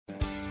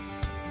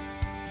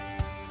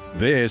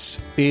This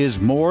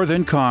is More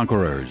Than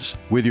Conquerors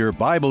with your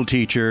Bible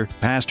teacher,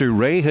 Pastor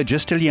Ray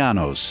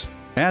Hagistilianos.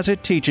 As a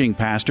teaching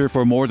pastor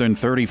for more than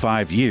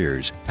 35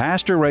 years,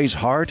 Pastor Ray's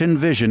heart and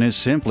vision is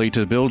simply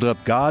to build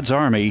up God's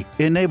army,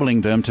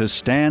 enabling them to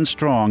stand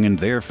strong in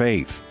their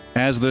faith.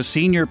 As the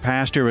senior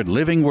pastor at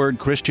Living Word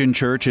Christian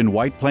Church in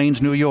White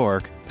Plains, New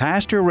York,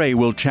 Pastor Ray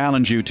will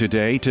challenge you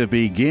today to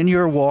begin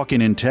your walk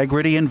in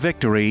integrity and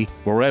victory,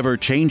 forever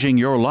changing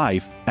your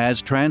life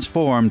as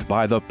transformed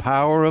by the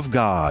power of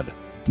God.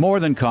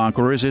 More Than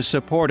Conquerors is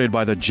supported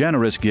by the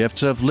generous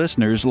gifts of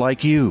listeners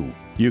like you.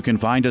 You can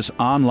find us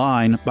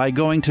online by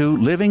going to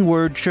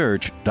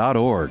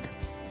livingwordchurch.org.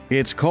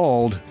 It's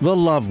called The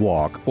Love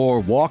Walk, or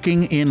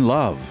Walking in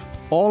Love,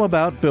 all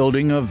about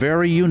building a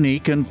very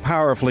unique and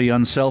powerfully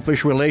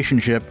unselfish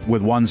relationship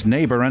with one's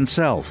neighbor and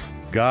self.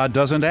 God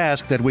doesn't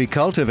ask that we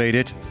cultivate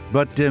it,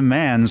 but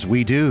demands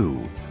we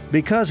do.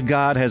 Because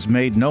God has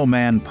made no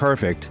man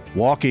perfect,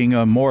 walking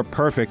a more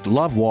perfect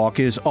love walk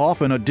is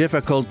often a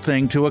difficult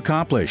thing to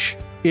accomplish.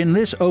 In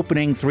this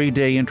opening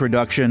 3-day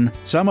introduction,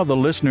 some of the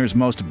listeners'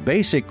 most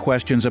basic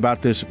questions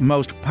about this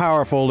most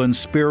powerful and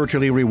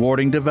spiritually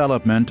rewarding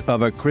development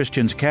of a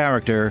Christian's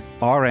character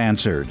are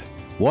answered.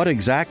 What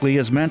exactly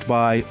is meant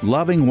by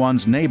loving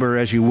one's neighbor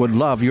as you would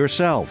love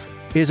yourself?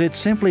 Is it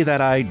simply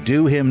that I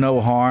do him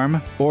no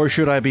harm, or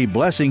should I be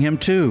blessing him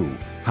too?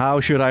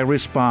 How should I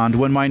respond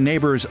when my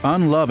neighbor's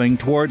unloving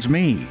towards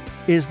me?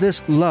 Is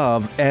this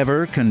love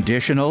ever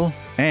conditional?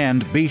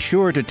 And be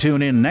sure to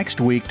tune in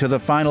next week to the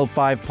final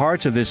 5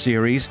 parts of this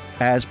series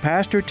as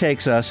Pastor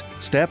takes us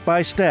step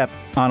by step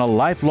on a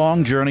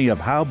lifelong journey of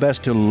how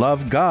best to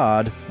love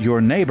God,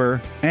 your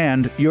neighbor,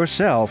 and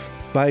yourself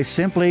by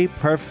simply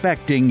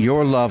perfecting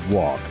your love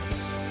walk.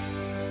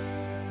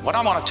 What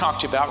I want to talk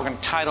to you about, we're going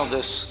to title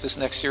this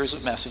next series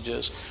of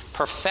messages,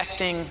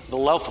 Perfecting the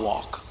Love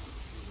Walk.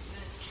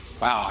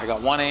 Wow, I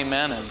got one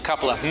amen and a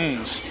couple of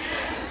hmms.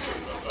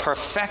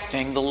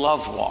 Perfecting the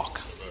love walk.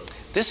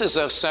 This is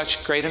of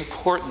such great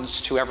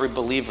importance to every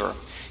believer.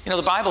 You know,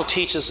 the Bible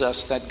teaches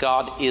us that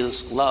God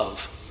is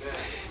love.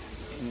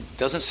 It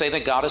doesn't say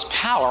that God is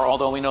power,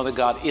 although we know that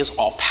God is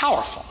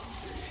all-powerful.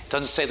 It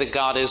doesn't say that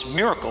God is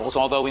miracles,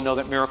 although we know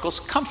that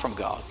miracles come from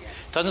God.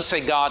 It doesn't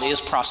say God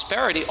is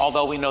prosperity,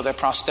 although we know that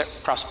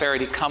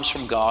prosperity comes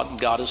from God, and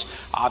God is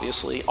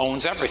obviously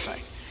owns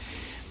everything.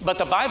 But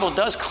the Bible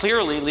does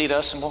clearly lead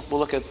us, and we'll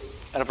look at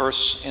a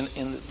verse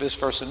in this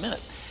verse in a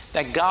minute,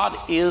 that God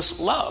is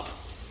love.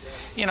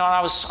 You know,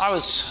 I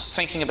was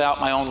thinking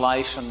about my own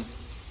life, and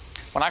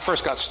when I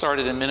first got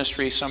started in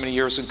ministry so many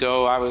years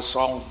ago, I was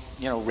all,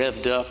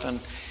 revved up, and,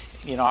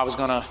 I was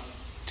going to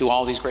do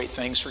all these great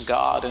things for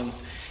God.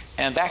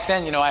 And back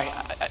then, you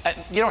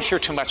don't hear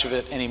too much of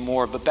it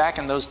anymore, but back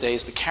in those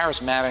days, the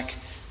charismatic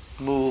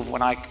move,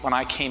 when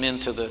I came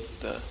into the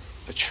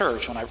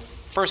church, when I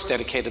first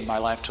dedicated my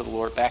life to the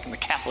Lord back in the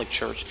Catholic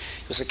Church,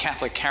 it was a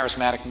Catholic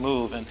charismatic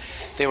move, and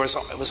it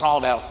was all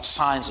about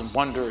signs and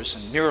wonders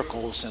and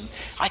miracles, and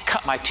I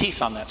cut my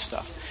teeth on that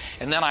stuff.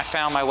 And then I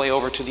found my way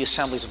over to the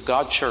Assemblies of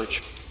God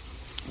Church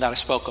that I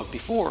spoke of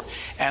before,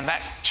 and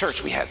that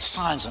church, we had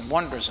signs and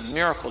wonders and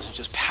miracles and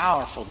just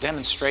powerful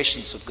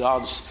demonstrations of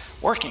God's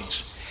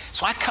workings.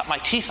 So I cut my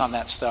teeth on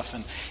that stuff,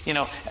 and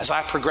as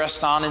I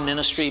progressed on in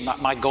ministry,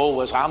 my goal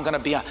was I want to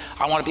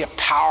be a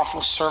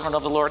powerful servant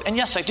of the Lord. And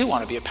yes, I do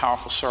want to be a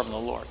powerful servant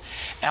of the Lord.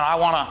 And I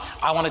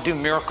want to do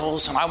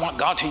miracles, and I want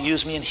God to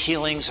use me in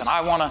healings, and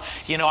I want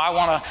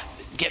to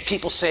get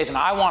people saved, and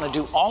I want to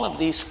do all of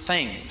these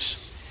things.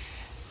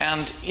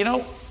 And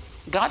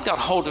God got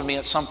hold of me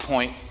at some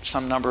point,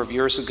 some number of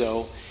years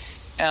ago.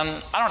 And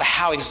I don't know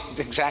how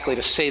exactly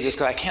to say this,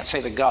 because I can't say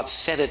that God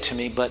said it to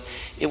me, but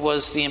it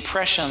was the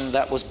impression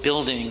that was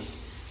building,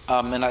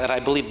 and that I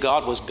believe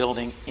God was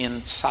building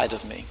inside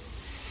of me.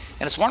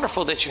 And it's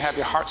wonderful that you have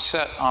your heart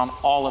set on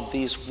all of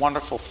these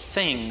wonderful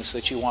things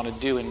that you want to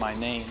do in my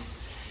name.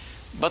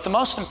 But the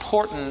most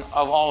important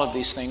of all of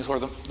these things, or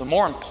the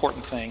more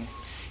important thing,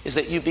 is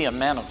that you be a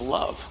man of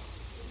love.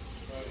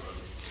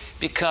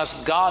 Because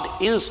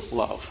God is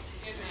love.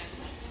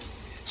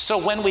 So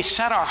when we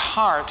set our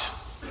heart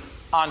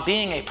on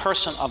being a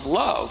person of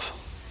love,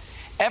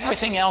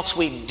 everything else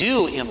we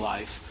do in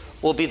life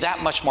will be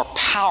that much more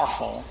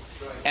powerful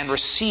and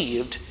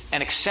received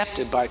and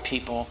accepted by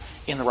people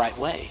in the right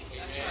way.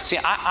 See,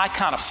 I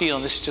kind of feel,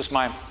 and this is just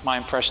my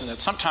impression,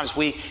 that sometimes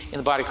we in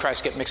the body of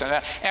Christ get mixed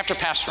up. After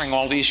pastoring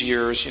all these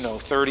years,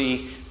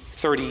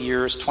 30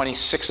 years,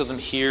 26 of them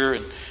here,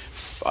 and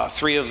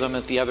 3 of them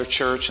at the other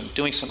church, and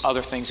doing some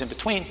other things in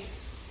between,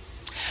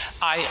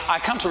 I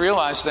come to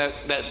realize that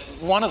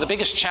one of the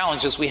biggest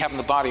challenges we have in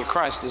the body of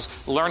Christ is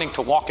learning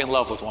to walk in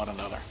love with one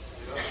another.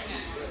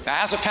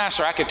 Now, as a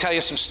pastor, I could tell you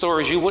some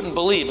stories you wouldn't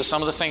believe of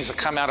some of the things that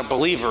come out of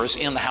believers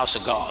in the house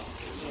of God.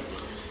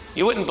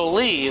 You wouldn't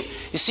believe.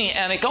 You see,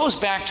 and it goes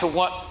back to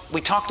what we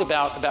talked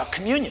about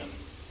communion.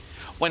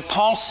 When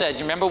Paul said,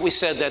 you remember we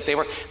said that they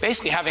were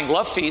basically having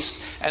love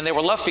feasts, and they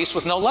were love feasts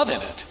with no love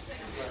in it.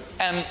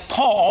 And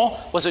Paul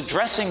was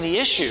addressing the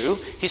issue.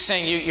 He's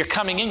saying you're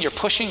coming in, you're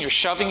pushing, you're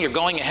shoving, you're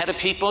going ahead of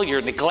people,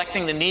 you're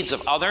neglecting the needs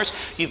of others,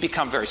 you've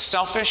become very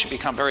selfish, you've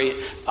become very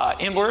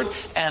inward,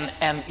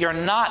 and you're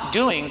not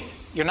doing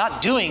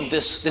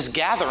this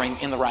gathering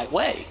in the right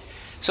way.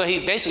 So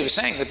he basically was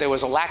saying that there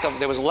was a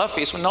love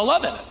feast with no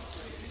love in it.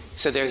 He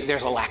said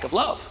there's a lack of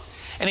love.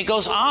 And he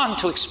goes on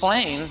to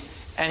explain,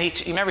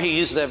 and remember he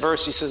used that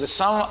verse, he says that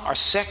some are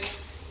sick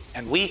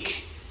and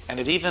weak and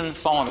had even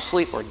fallen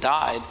asleep or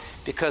died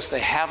because they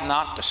have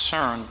not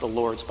discerned the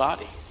Lord's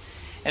body.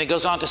 And he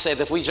goes on to say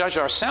that if we judge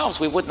ourselves,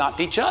 we would not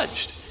be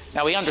judged.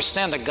 Now we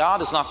understand that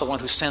God is not the one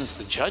who sends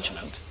the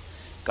judgment.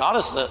 God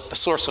is the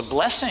source of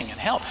blessing and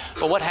help.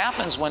 But what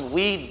happens when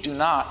we do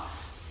not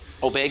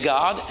obey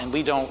God and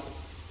we don't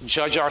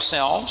judge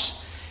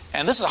ourselves?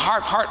 And this is a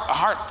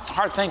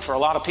hard thing for a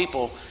lot of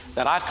people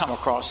that I've come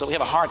across, that we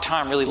have a hard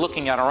time really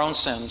looking at our own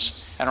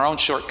sins and our own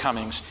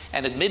shortcomings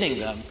and admitting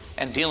them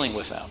and dealing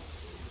with them.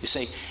 You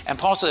see, and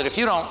Paul said that if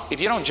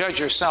you don't judge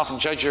yourself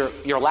and judge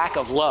your lack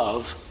of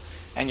love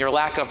and your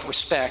lack of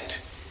respect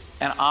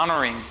and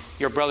honoring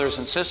your brothers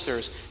and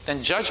sisters,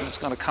 then judgment's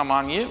going to come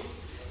on you.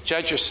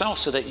 Judge yourself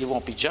so that you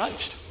won't be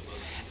judged.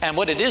 And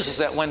what it is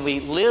that when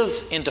we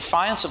live in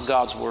defiance of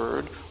God's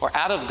word or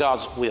out of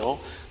God's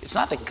will, it's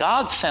not that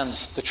God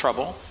sends the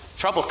trouble.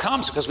 Trouble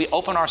comes because we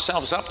open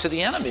ourselves up to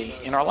the enemy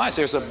in our lives.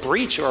 There's a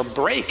breach or a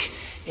break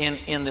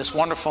in this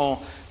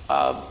wonderful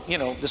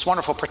this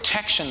wonderful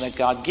protection that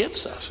God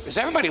gives us. Is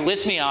everybody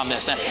with me on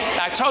this? And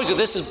I told you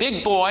this is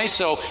big boy,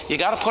 so you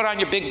got to put on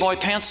your big boy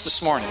pants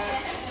this morning.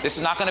 This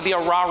is not going to be a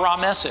rah-rah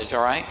message,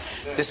 all right?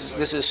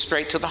 This is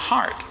straight to the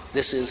heart.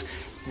 This is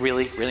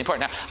really, really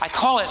important. Now, I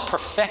call it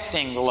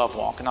perfecting the love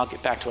walk, and I'll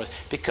get back to it,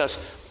 because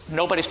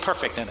nobody's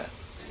perfect in it.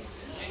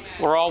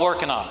 We're all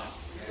working on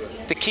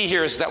it. The key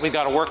here is that we've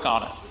got to work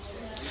on it.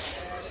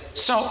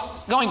 So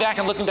going back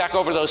and looking back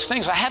over those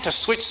things, I had to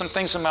switch some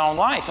things in my own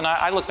life. And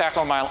I look back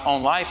on my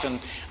own life, and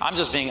I'm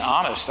just being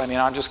honest. I mean,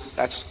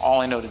 that's all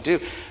I know to do.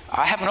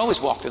 I haven't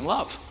always walked in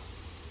love.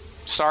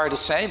 Sorry to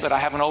say, but I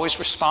haven't always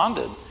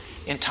responded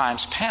in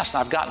times past.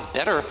 And I've gotten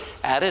better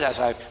at it as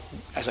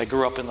I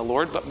grew up in the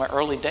Lord. But in my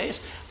early days,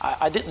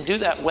 I didn't do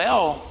that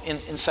well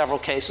in several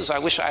cases. I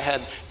wish I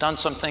had done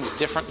some things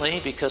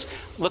differently, because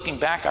looking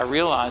back, I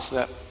realized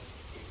that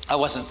I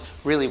wasn't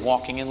really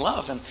walking in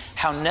love, and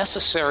how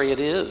necessary it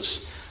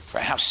is, for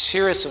how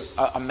serious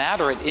a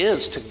matter it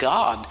is to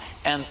God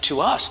and to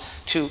us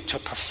to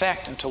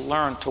perfect and to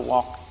learn to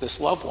walk this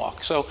love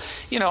walk. So,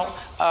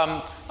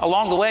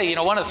 along the way,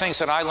 one of the things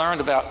that I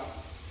learned about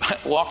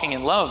walking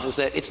in love is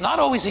that it's not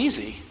always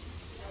easy.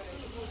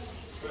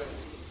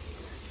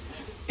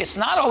 It's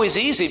not always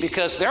easy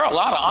because there are a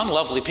lot of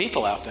unlovely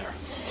people out there.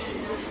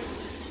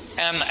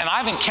 And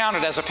I've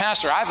encountered, as a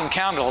pastor,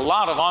 a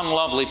lot of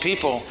unlovely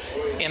people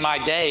in my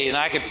day, and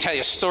I could tell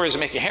you stories that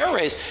make your hair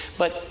raise,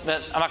 but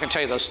I'm not going to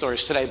tell you those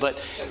stories today. But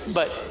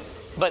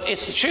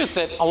it's the truth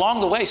that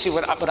along the way, see,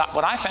 what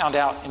I found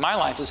out in my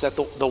life is that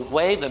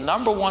the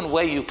number one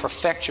way you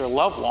perfect your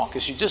love walk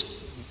is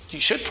you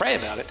should pray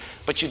about it,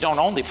 but you don't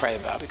only pray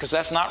about it, because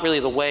that's not really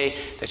the way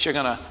that you're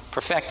going to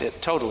perfect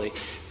it totally.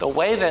 The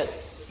way that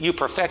you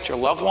perfect your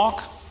love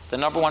walk, the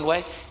number one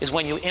way, is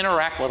when you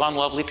interact with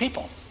unlovely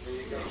people.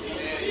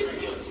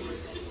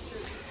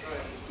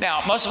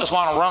 Now, most of us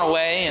want to run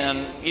away,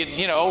 and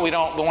we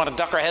want to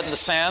duck our head in the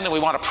sand, and we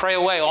want to pray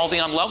away all the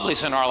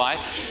unlovelies in our life.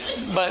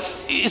 But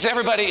is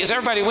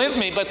everybody with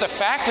me? But the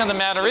fact of the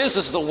matter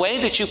is the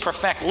way that you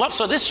perfect love.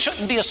 So this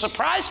shouldn't be a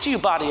surprise to you,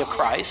 body of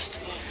Christ,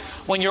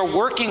 when you're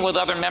working with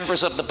other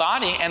members of the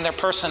body and their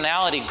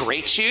personality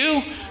grates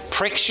you,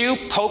 pricks you,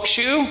 pokes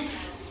you.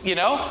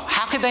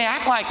 How could they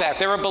act like that?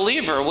 They're a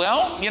believer.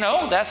 Well,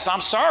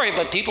 I'm sorry,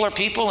 but people are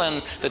people,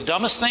 and the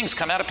dumbest things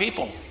come out of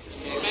people.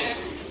 Amen.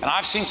 And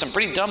I've seen some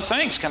pretty dumb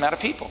things come out of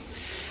people.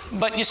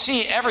 But you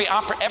see, every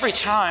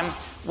time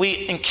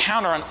we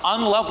encounter an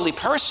unlovely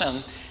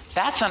person,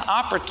 that's an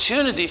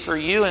opportunity for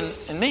you and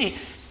me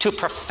to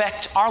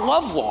perfect our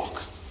love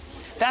walk.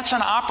 That's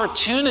an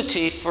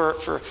opportunity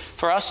for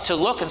us to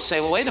look and say,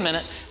 well, wait a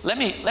minute, let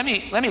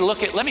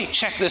me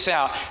check this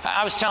out.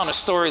 I was telling a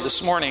story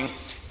this morning,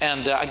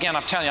 and again,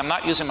 I'm telling you, I'm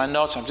not using my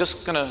notes. I'm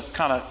just going to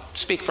kind of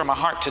speak from my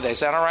heart today. Is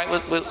that all right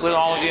with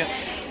all of you?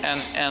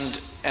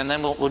 And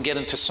then we'll get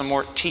into some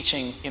more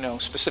teaching,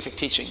 specific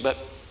teaching. But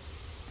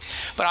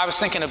I was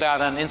thinking about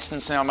an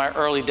instance in my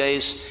early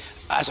days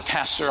as a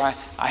pastor.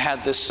 I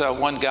had this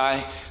one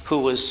guy who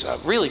was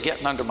really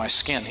getting under my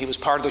skin. He was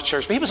part of the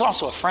church, but he was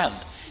also a friend.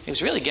 He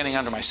was really getting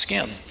under my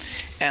skin.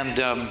 And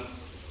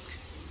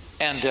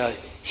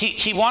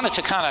he wanted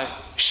to kind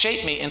of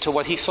shape me into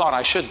what he thought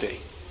I should be.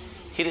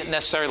 He didn't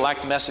necessarily like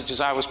the messages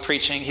I was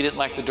preaching. He didn't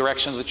like the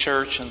direction of the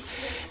church.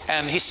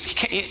 And he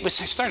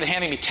started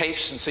handing me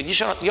tapes and said,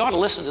 you ought to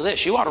listen to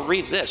this. You ought to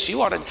read this.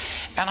 You ought to.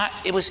 And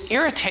it was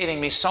irritating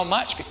me so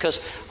much,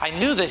 because I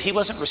knew that he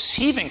wasn't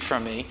receiving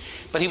from me,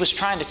 but he was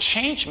trying to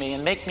change me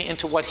and make me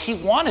into what he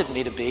wanted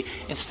me to be,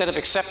 instead of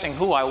accepting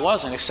who I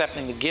was and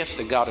accepting the gift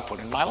that God had put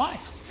in my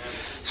life.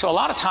 So a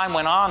lot of time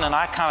went on, and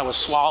I kind of was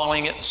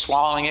swallowing it,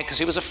 because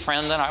he was a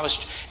friend,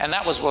 and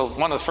that was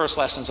one of the first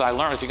lessons I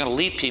learned. If you're going to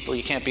lead people,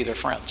 you can't be their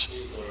friends.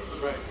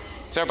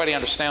 Does everybody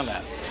understand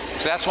that?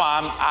 So that's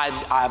why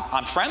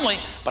I'm friendly,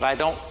 but I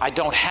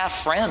don't have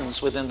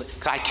friends within.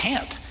 I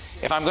can't.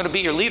 If I'm going to be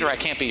your leader, I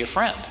can't be your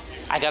friend.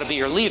 I got to be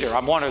your leader.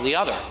 I'm one or the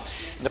other.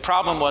 And the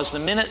problem was the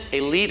minute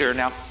a leader,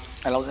 now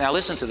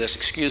listen to this.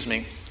 Excuse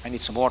me, I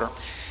need some water.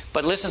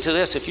 But listen to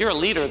this. If you're a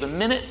leader, the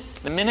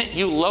minute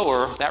you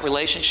lower that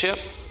relationship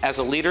as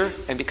a leader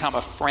and become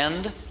a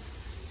friend,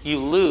 you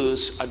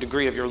lose a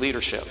degree of your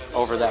leadership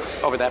over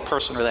that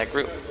person or that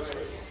group.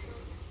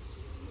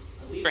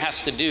 The leader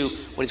has to do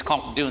what he's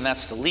called to do, and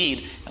that's to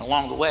lead. And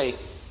along the way,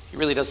 he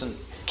really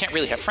can't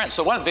really have friends.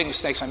 So one of the big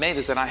mistakes I made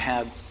is that I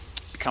had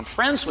become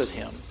friends with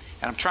him,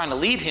 and I'm trying to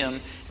lead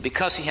him.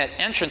 Because he had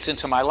entrance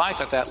into my life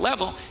at that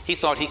level, he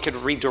thought he could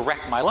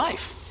redirect my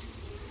life.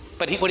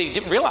 But what he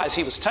didn't realize,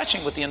 he was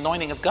touching with the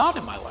anointing of God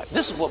in my life.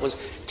 This is what was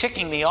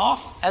ticking me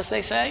off, as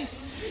they say.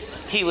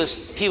 He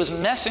was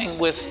messing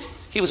with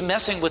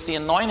the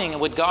anointing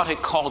and what God had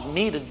called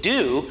me to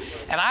do,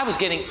 and I was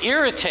getting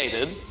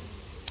irritated.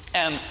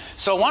 And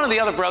so one of the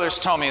other brothers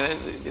told me,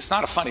 it's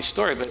not a funny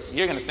story, but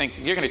you're going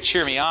to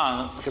cheer me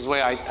on because the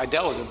way I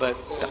dealt with it,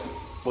 but that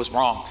was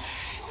wrong.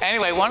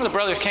 Anyway, one of the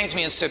brothers came to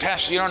me and said,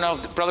 Pastor, you don't know,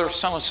 brother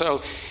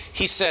so-and-so,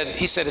 he said,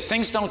 if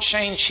things don't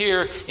change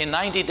here in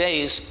 90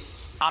 days,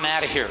 I'm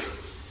out of here.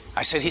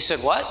 He said,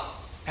 what?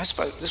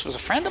 This was a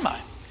friend of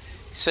mine.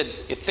 He said,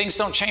 if things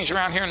don't change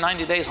around here in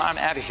 90 days, I'm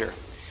out of here.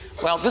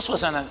 Well, this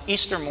was on an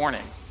Easter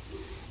morning,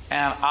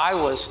 and I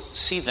was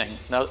seething,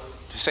 to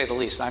say the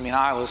least.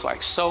 I was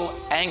like so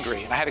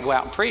angry, and I had to go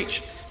out and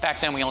preach. Back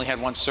then, we only had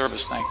one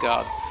service, thank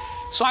God.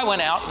 So I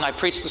went out and I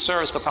preached the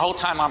service, but the whole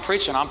time I'm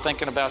preaching, I'm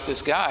thinking about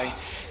this guy.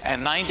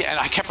 And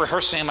I kept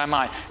rehearsing in my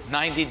mind,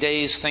 90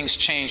 days things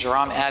change or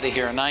I'm out of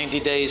here. 90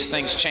 days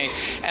things change.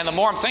 And the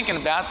more I'm thinking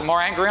about it, the more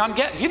angry I'm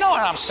getting. You know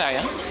what I'm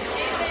saying?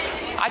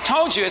 I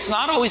told you, it's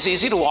not always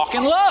easy to walk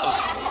in love.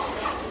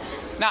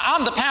 Now,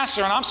 I'm the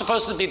pastor and I'm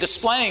supposed to be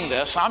displaying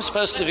this. I'm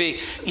supposed to be,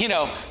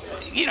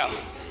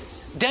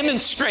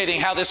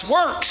 demonstrating how this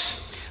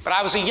works. But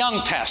I was a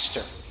young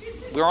pastor.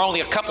 We were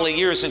only a couple of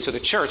years into the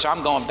church.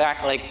 I'm going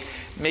back like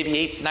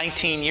maybe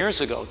 19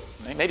 years ago,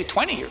 maybe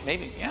 20 years,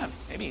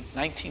 maybe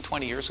 19,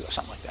 20 years ago,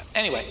 something like that.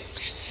 Anyway,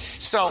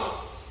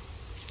 so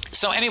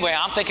anyway,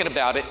 I'm thinking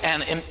about it,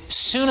 and as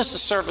soon as the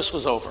service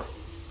was over,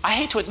 I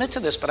hate to admit to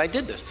this, but I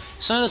did this.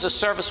 As soon as the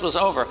service was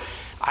over,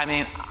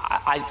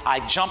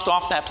 I jumped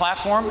off that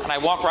platform, and I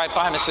walked right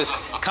by him and says,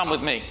 come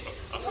with me.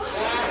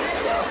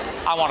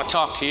 I want to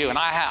talk to you. And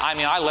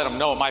I let him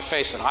know in my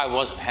face that I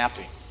wasn't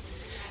happy.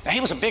 Now, he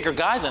was a bigger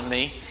guy than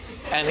me,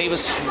 and he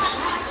was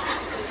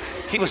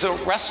a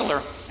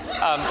wrestler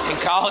in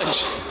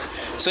college.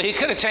 So he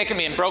could have taken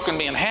me and broken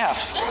me in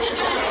half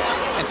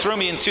and threw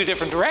me in two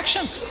different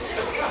directions.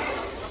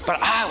 But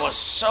I was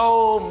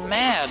so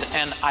mad,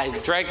 and I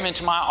dragged him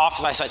into my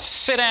office. I said,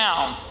 sit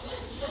down.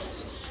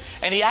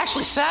 And he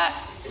actually sat.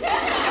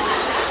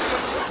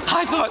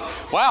 I thought,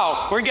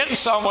 wow, we're getting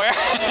somewhere.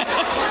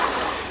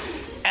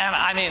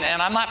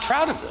 And I'm not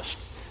proud of this.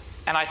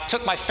 And I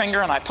took my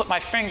finger and I put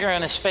my finger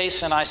in his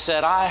face and I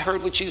said, I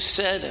heard what you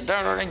said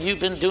and you've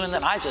been doing that.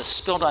 And I just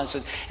spilled on it and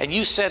said, and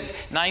you said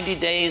 90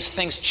 days,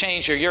 things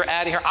change or you're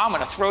out of here. I'm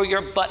going to throw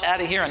your butt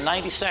out of here in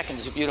 90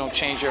 seconds if you don't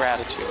change your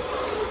attitude.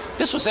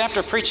 This was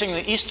after preaching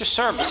the Easter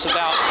service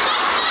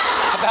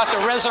about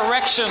the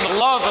resurrection, the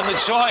love and the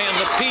joy and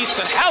the peace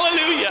and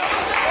hallelujah.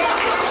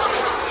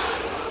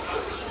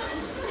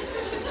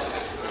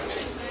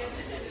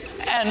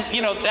 And,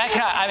 that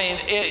kind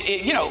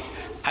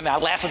of, I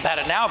laugh about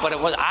it now, but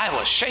I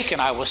was shaken.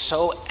 I was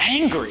so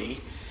angry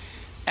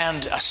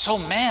and so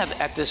mad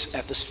at this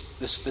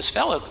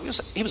fellow.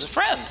 He was a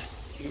friend.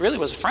 He really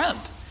was a friend.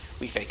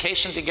 We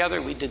vacationed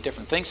together. We did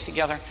different things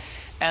together.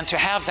 And to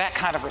have that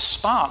kind of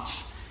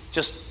response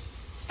just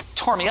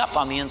tore me up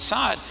on the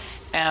inside.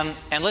 And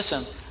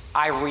listen,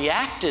 I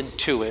reacted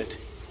to it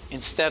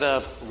instead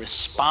of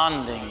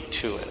responding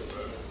to it.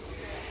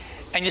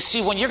 And you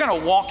see, when you're going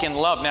to walk in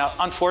love, now,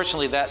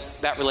 unfortunately,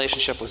 that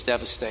relationship was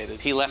devastated.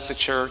 He left the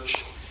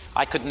church.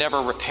 I could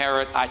never repair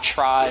it. I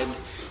tried,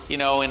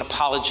 in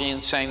apology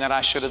and saying that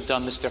I should have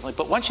done this differently.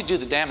 But once you do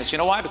the damage, you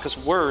know why? Because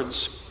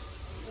words,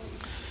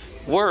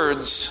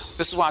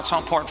 this is why it's so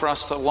important for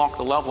us to walk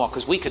the love walk,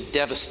 because we could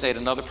devastate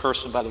another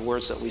person by the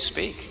words that we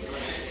speak.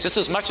 Just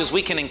as much as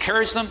we can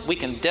encourage them, we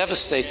can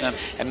devastate them.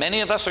 And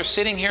many of us are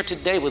sitting here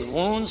today with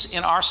wounds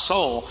in our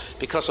soul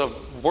because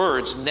of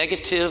words,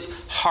 negative,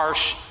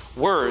 harsh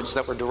words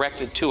that were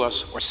directed to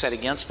us or said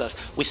against us.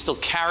 We still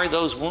carry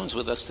those wounds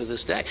with us to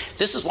this day.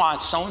 This is why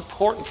it's so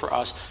important for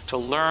us to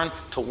learn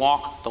to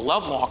walk the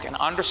love walk and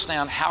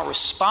understand how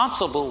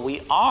responsible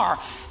we are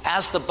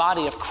as the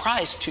body of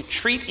Christ to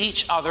treat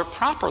each other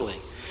properly.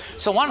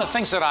 So one of the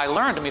things that I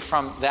learned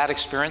from that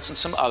experience and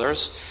some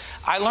others,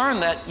 I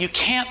learned that you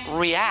can't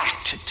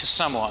react to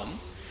someone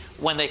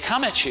when they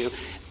come at you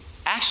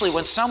actually,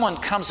 when someone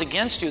comes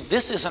against you,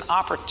 this is an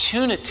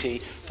opportunity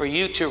for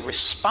you to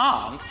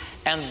respond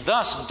and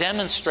thus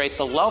demonstrate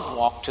the love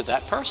walk to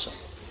that person.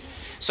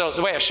 So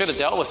the way I should have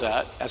dealt with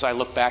that, as I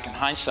look back in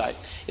hindsight,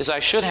 is I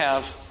should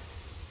have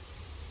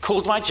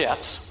cooled my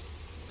jets,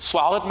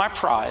 swallowed my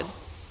pride,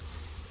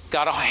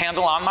 got a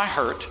handle on my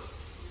hurt.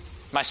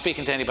 Am I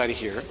speaking to anybody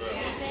here?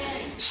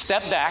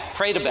 Stepped back,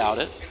 prayed about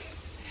it,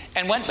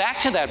 and went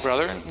back to that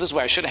brother, and this is the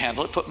way I should have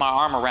handled it, put my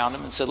arm around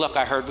him and said, look,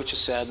 I heard what you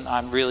said, and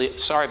I'm really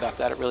sorry about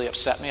that. It really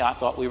upset me. I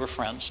thought we were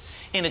friends,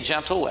 in a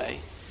gentle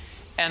way.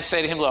 And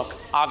say to him, look,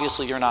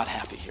 obviously you're not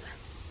happy here.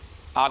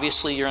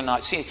 Obviously you're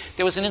not. See,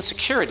 there was an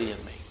insecurity in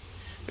me.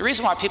 The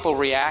reason why people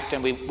react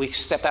and we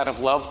step out of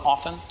love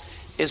often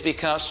is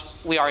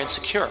because we are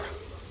insecure.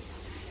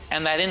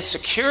 And that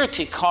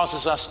insecurity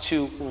causes us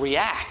to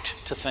react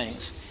to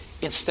things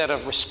instead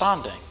of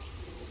responding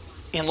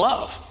in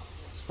love,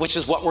 which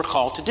is what we're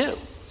called to do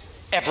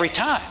every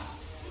time.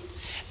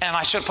 And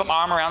I should have put my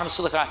arm around him and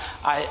said, look,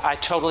 I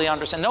totally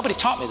understand. Nobody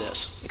taught me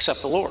this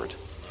except the Lord.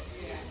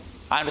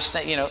 I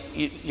understand,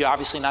 you're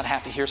obviously not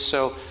happy here,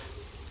 so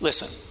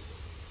listen,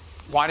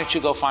 why don't you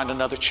go find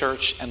another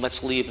church and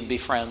let's leave and be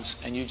friends,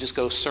 and you just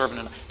go serve in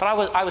another. But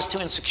I was too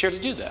insecure to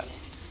do that,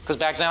 because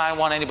back then I didn't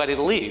want anybody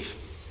to leave,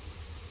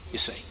 you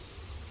see.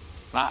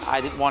 I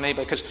didn't want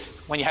anybody, because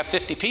when you have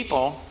 50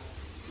 people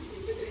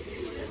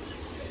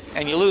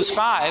and you lose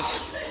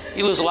 5,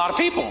 you lose a lot of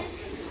people.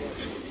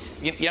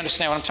 You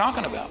understand what I'm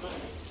talking about?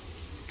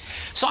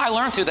 So I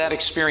learned through that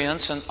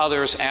experience and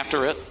others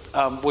after it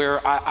where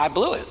I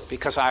blew it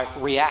because I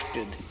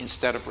reacted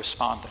instead of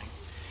responding.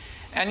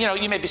 And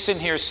you may be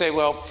sitting here and say,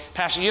 well,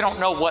 Pastor, you don't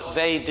know what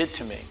they did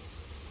to me.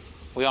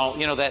 We all,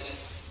 that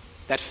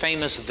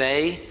famous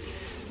they,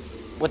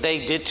 what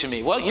they did to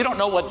me. Well, you don't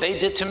know what they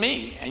did to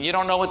me, and you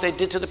don't know what they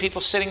did to the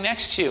people sitting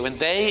next to you. And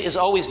they is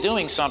always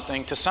doing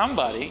something to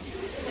somebody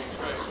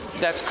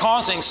that's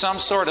causing some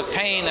sort of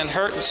pain and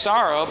hurt and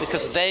sorrow,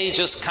 because they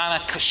just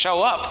kind of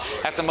show up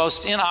at the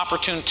most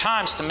inopportune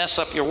times to mess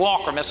up your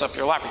walk or mess up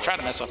your life or try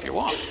to mess up your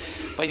walk.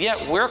 But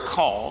yet we're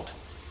called,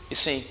 you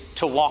see,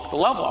 to walk the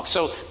love walk.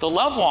 So the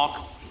love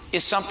walk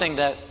is something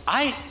that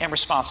I am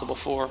responsible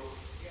for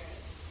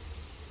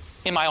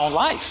in my own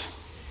life.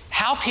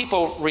 How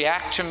people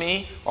react to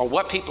me or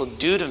what people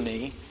do to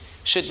me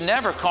should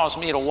never cause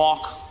me to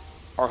walk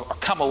or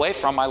come away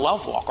from my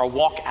love walk or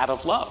walk out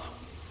of love.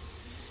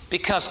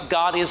 Because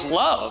God is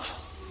love,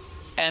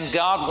 and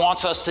God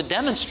wants us to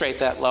demonstrate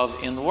that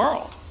love in the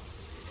world.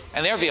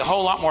 And there would be a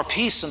whole lot more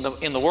peace in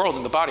the world,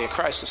 in the body of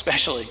Christ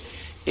especially,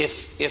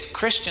 if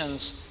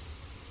Christians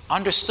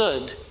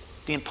understood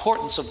the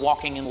importance of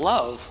walking in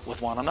love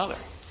with one another.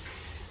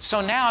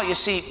 So now you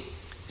see,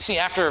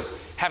 after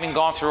having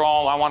gone through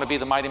all, I want to be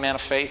the mighty man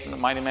of faith and the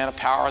mighty man of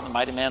power and the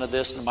mighty man of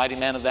this and the mighty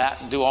man of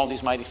that and do all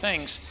these mighty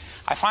things,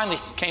 I finally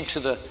came to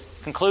the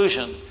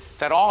conclusion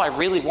that all I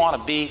really want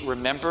to be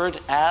remembered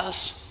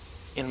as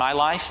in my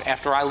life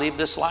after I leave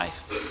this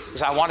life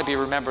is I want to be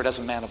remembered as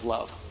a man of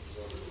love.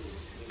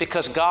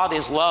 Because God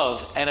is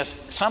love, and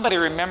if somebody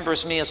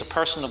remembers me as a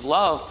person of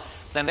love,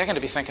 then they're going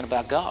to be thinking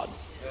about God.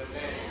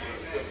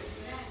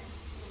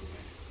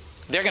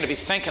 They're going to be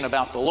thinking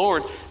about the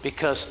Lord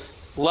because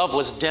love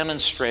was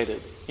demonstrated.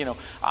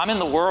 I'm in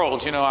the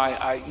world,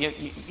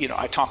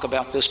 I talk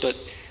about this, but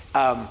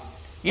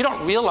you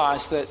don't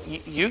realize that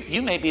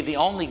you may be the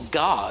only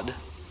God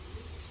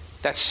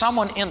that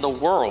someone in the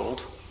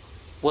world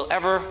will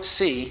ever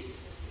see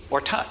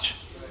or touch.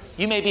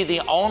 You may be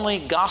the only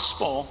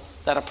gospel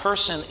that a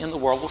person in the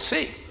world will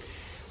see.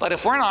 But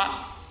if we're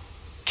not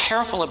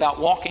careful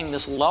about walking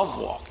this love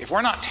walk, if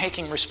we're not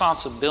taking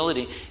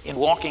responsibility in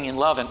walking in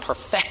love and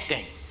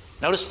perfecting,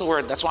 notice the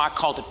word, that's why I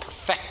called it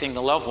perfecting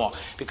the love walk,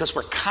 because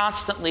we're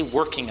constantly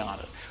working on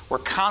it. We're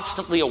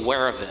constantly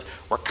aware of it.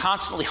 We're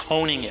constantly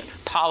honing it,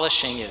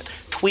 polishing it,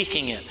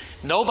 tweaking it.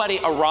 Nobody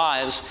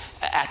arrives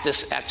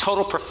at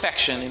total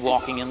perfection in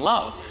walking in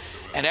love.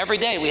 And every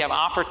day we have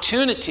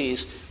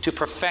opportunities to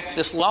perfect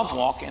this love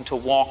walk and to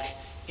walk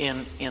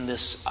in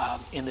this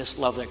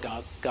love that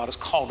God has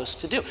called us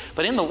to do.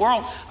 But in the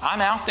world,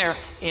 I'm out there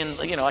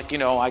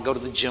I go to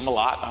the gym a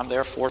lot. I'm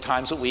there 4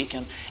 times a week.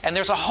 And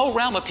there's a whole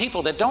realm of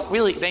people that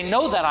they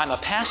know that I'm a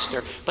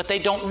pastor, but they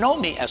don't know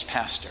me as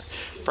pastor.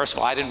 First of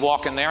all, I didn't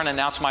walk in there and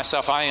announce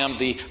myself. I am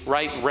the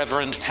Right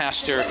Reverend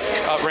Pastor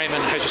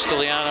Raymond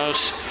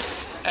Hegestilianos,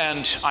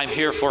 and I'm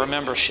here for a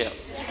membership.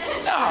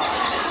 No.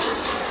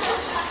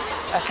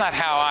 That's not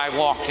how I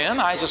walked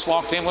in. I just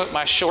walked in with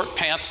my short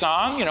pants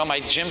on, my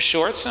gym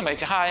shorts, and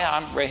hi,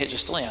 I'm Ray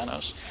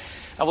Hegestilianos.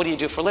 What do you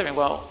do for a living?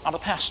 Well, I'm a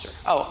pastor.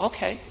 Oh,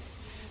 okay.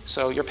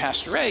 So you're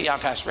Pastor Ray. Yeah,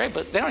 I'm Pastor Ray,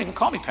 but they don't even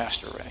call me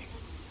Pastor Ray.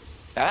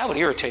 Now, that would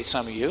irritate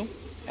some of you,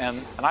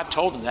 and I've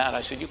told them that.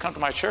 I said, you come to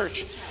my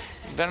church,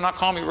 you better not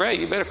call me Ray.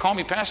 You better call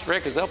me Pastor Ray,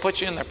 because they'll put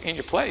you in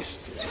your place.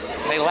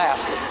 They laugh.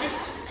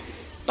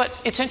 But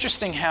it's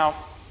interesting how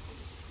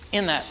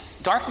in that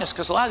darkness,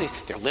 because a lot of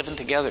these, they're living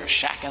together, they're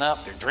shacking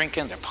up, they're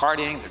drinking, they're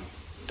partying,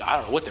 I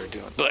don't know what they're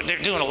doing, but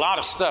they're doing a lot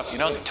of stuff, they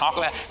talk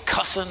about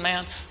cussing,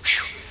 man.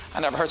 Whew. I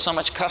never heard so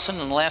much cussing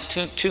in the last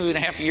two and a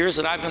half years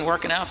that I've been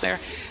working out there.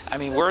 I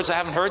mean, words I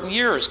haven't heard in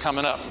years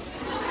coming up.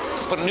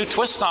 Put a new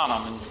twist on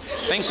them, and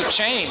things have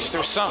changed.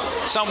 There's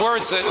some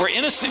words that were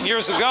innocent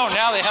years ago.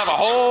 Now they have a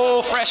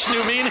whole fresh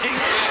new meaning.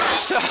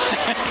 So,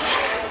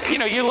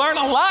 you learn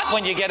a lot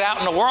when you get out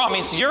in the world. I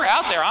mean, you're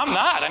out there. I'm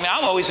not. I mean,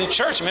 I'm always in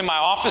church. I'm in my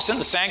office, in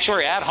the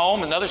sanctuary, at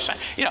home, and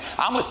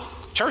I'm with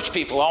church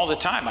people all the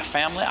time. My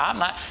family, I'm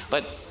not.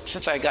 But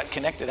since I got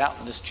connected out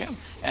in this gym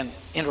and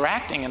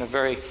interacting in a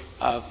very,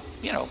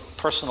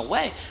 personal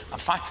way, I'm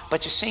fine.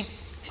 But you see,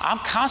 I'm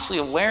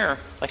constantly aware,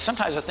 like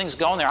sometimes the things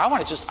go in there, I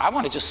want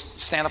to just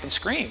stand up and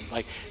scream.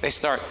 Like they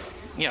start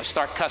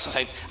cussing,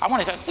 say, I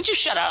want to go, would you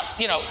shut up,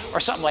 or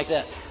something like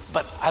that.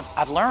 But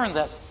I've learned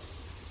that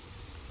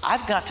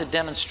I've got to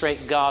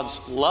demonstrate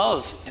God's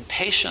love and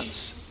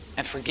patience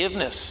and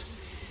forgiveness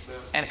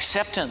and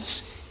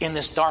acceptance in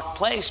this dark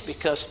place,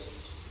 because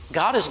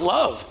God is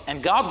love,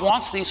 and God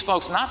wants these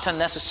folks not to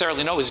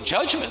necessarily know His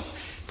judgment,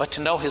 but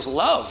to know His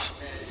love.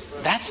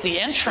 That's the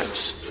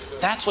entrance.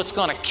 That's what's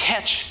going to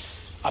catch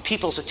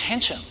people's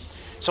attention.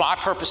 So I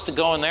purpose to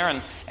go in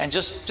there and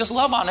just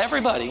love on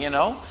everybody,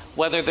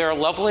 whether they're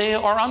lovely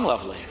or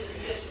unlovely.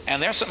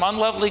 And there's some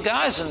unlovely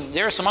guys and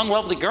there's some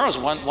unlovely girls.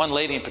 One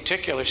lady in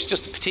particular, she's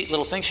just a petite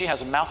little thing. She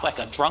has a mouth like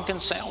a drunken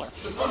sailor.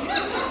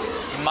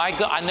 My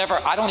God,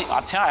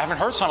 I'll tell you, I haven't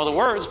heard some of the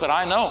words, but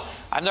I know.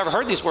 I've never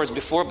heard these words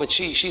before, but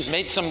she's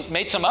made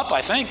some up,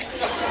 I think.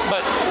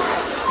 But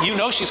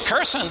she's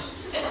cursing.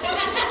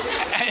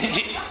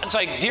 And it's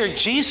like, dear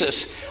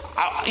Jesus,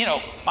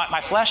 my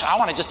flesh, I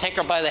want to just take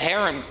her by the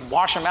hair and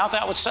wash her mouth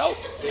out with soap.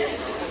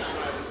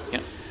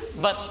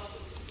 But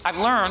I've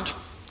learned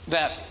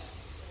that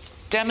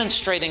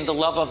demonstrating the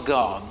love of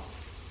God,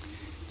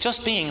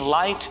 just being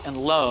light and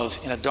love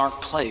in a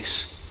dark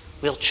place,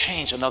 will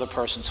change another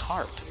person's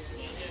heart.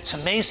 It's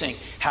amazing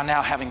how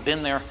now, having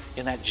been there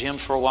in that gym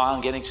for a while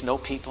and getting to know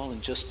people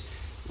and just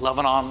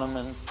loving on them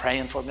and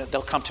praying for them,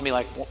 they'll come to me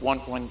like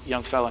one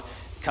young fella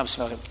comes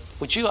to me,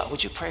 would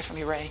you pray for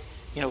me, Ray?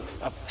 He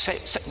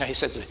said to me,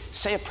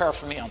 say a prayer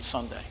for me on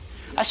Sunday.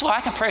 I said, well,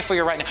 I can pray for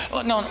you right now.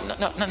 Oh, no,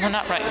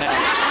 not right now.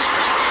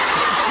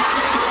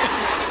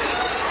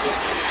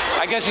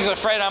 I guess he's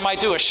afraid I might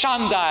do a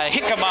Shandai,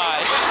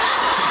 Hikamai.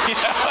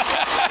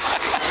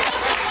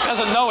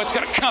 Doesn't know it's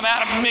going to come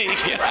out of me.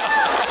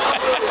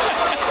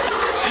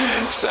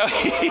 So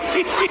he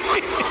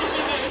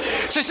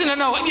said,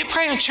 no, you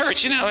pray in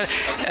church, And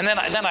then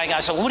I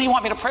said, well, what do you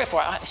want me to pray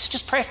for? He said,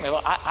 just pray for me.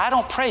 Well, I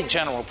don't pray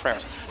general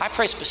prayers. I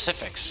pray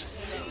specifics.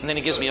 And then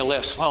he gives me a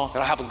list. Well,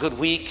 I'll have a good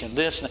week and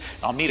this, and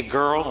I'll meet a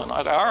girl, and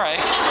all right.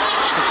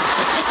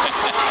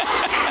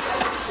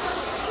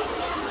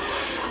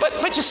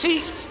 But you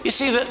see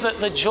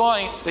the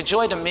joy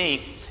to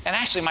me, and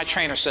actually my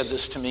trainer said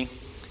this to me,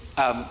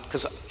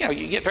 because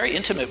you get very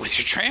intimate with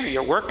your trainer.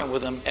 You're working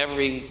with him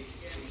every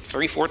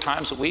 3-4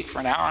 times a week for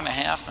an hour and a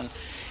half,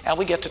 and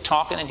we get to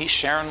talking, and he's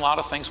sharing a lot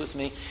of things with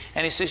me.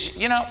 And he says,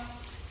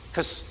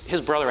 because his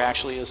brother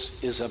actually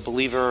is a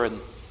believer and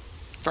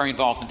very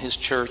involved in his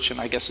church, and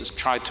I guess has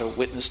tried to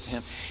witness to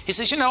him. He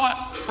says, you know what,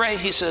 Ray?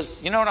 He says,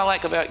 you know what I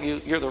like about you?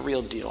 You're the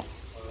real deal.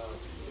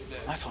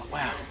 I thought,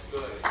 wow.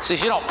 He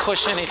says, you don't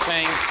push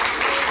anything.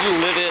 You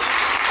live it.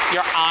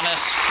 You're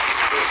honest.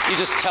 You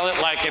just tell it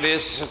like it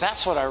is. He says,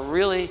 that's what I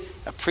really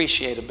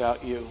appreciate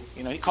about you.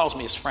 He calls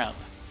me his friend,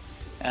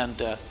 and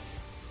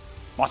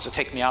wants to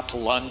take me out to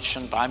lunch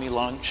and buy me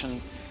lunch and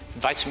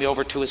invites me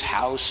over to his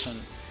house. And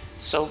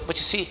so, but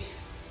you see,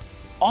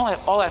 all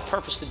I have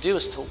purpose to do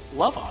is to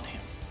love on him,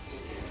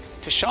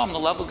 to show him the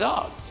love of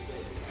God,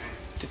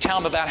 to tell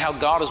him about how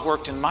God has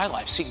worked in my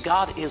life. See,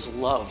 God is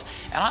love.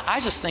 And I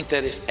just think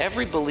that if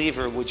every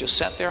believer would just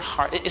set their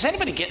heart... Is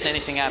anybody getting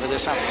anything out of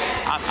this?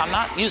 I'm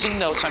not using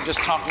notes. I'm just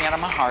talking out of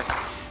my heart.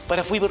 But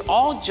if we would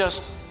all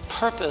just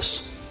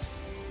purpose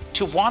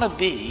to want to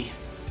be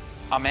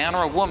a man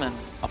or a woman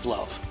of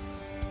love.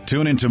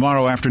 Tune in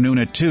tomorrow afternoon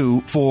at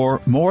 2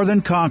 for More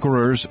Than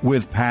Conquerors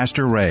with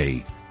Pastor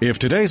Ray. If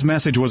today's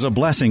message was a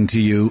blessing to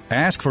you,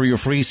 ask for your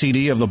free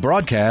CD of the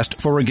broadcast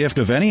for a gift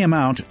of any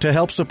amount to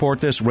help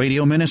support this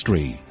radio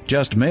ministry.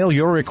 Just mail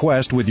your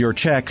request with your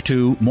check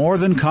to More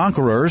Than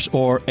Conquerors,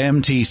 or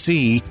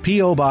MTC,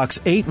 P.O. Box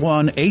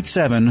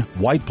 8187,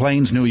 White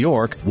Plains, New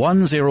York,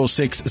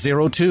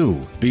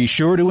 10602. Be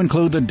sure to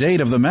include the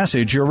date of the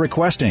message you're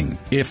requesting.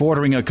 If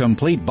ordering a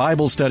complete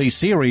Bible study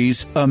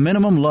series, a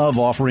minimum love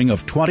offering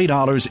of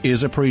 $20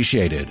 is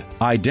appreciated.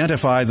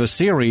 Identify the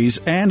series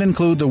and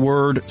include the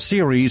word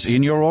series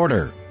in your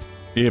order.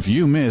 If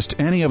you missed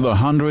any of the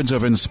hundreds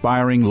of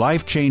inspiring,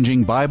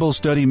 life-changing Bible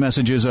study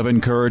messages of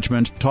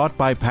encouragement taught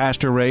by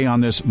Pastor Ray on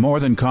this More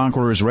Than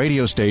Conquerors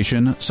radio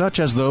station, such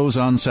as those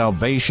on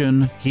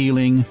salvation,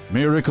 healing,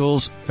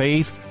 miracles,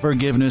 faith,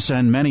 forgiveness,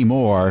 and many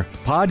more,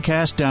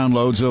 podcast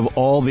downloads of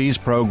all these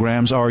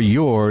programs are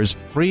yours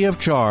free of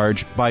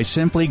charge by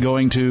simply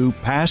going to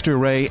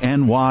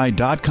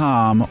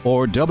PastorRayNY.com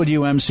or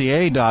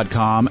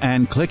WMCA.com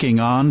and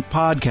clicking on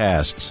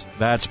Podcasts.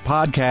 That's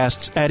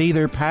podcasts at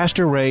either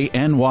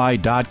PastorRayNY.com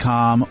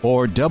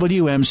or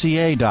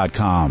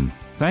WMCA.com.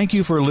 Thank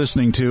you for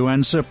listening to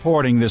and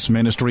supporting this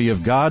ministry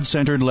of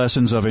God-centered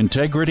lessons of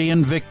integrity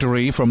and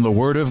victory from the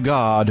Word of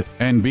God,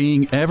 and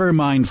being ever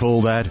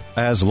mindful that,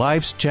 as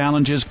life's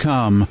challenges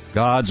come,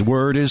 God's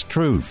Word is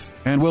truth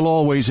and will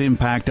always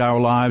impact our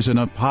lives in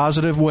a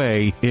positive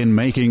way in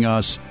making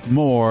us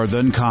more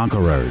than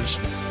conquerors.